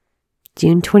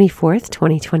June 24th,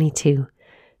 2022.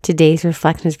 Today's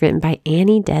reflection is written by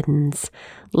Annie Deddens,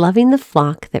 Loving the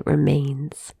Flock That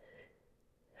Remains.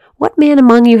 What man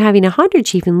among you having 100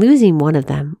 sheep and losing one of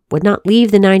them would not leave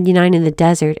the 99 in the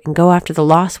desert and go after the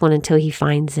lost one until he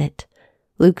finds it?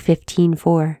 Luke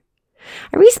 15:4.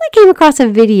 I recently came across a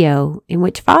video in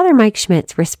which Father Mike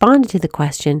Schmitz responded to the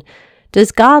question,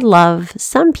 does God love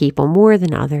some people more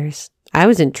than others? I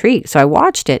was intrigued, so I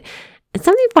watched it, and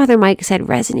something Father Mike said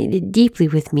resonated deeply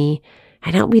with me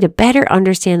and helped me to better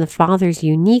understand the Father's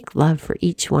unique love for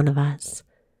each one of us.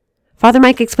 Father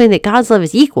Mike explained that God's love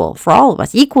is equal for all of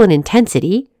us, equal in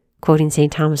intensity, quoting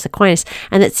St. Thomas Aquinas,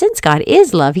 and that since God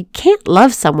is love, he can't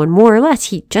love someone more or less,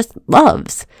 he just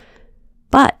loves.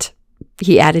 But,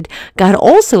 he added, God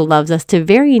also loves us to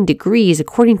varying degrees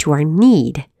according to our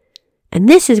need. And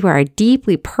this is where our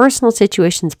deeply personal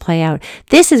situations play out.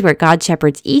 This is where God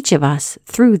shepherds each of us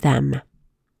through them.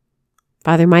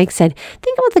 Father Mike said,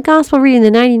 think about the gospel reading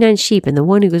the 99 sheep and the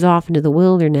one who goes off into the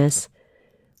wilderness.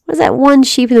 What does that one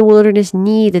sheep in the wilderness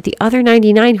need that the other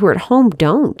 99 who are at home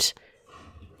don't?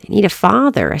 They need a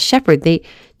father, a shepherd. They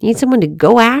need someone to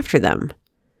go after them.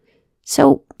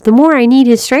 So the more I need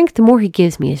his strength, the more he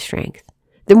gives me his strength.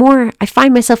 The more I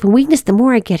find myself in weakness, the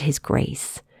more I get his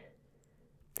grace.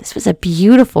 This was a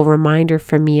beautiful reminder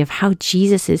for me of how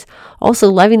Jesus is also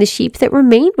loving the sheep that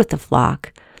remained with the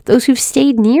flock, those who've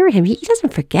stayed near him. He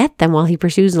doesn't forget them while he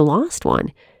pursues the lost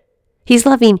one. He's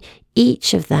loving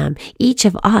each of them, each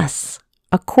of us,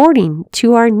 according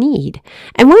to our need.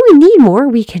 And when we need more,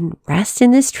 we can rest in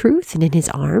this truth and in his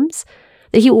arms,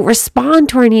 that he will respond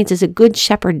to our needs as a good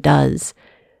shepherd does.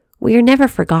 We are never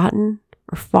forgotten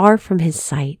or far from his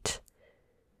sight.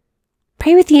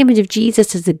 Pray with the image of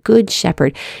Jesus as a good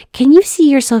shepherd. Can you see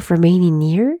yourself remaining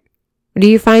near? Or do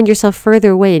you find yourself further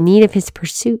away in need of his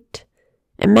pursuit?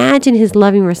 Imagine his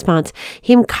loving response,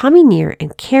 him coming near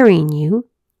and carrying you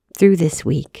through this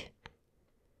week.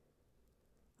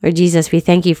 Lord Jesus, we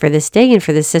thank you for this day and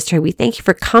for this sisterhood. We thank you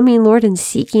for coming, Lord, and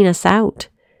seeking us out.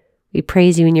 We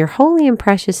praise you in your holy and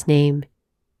precious name.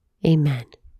 Amen.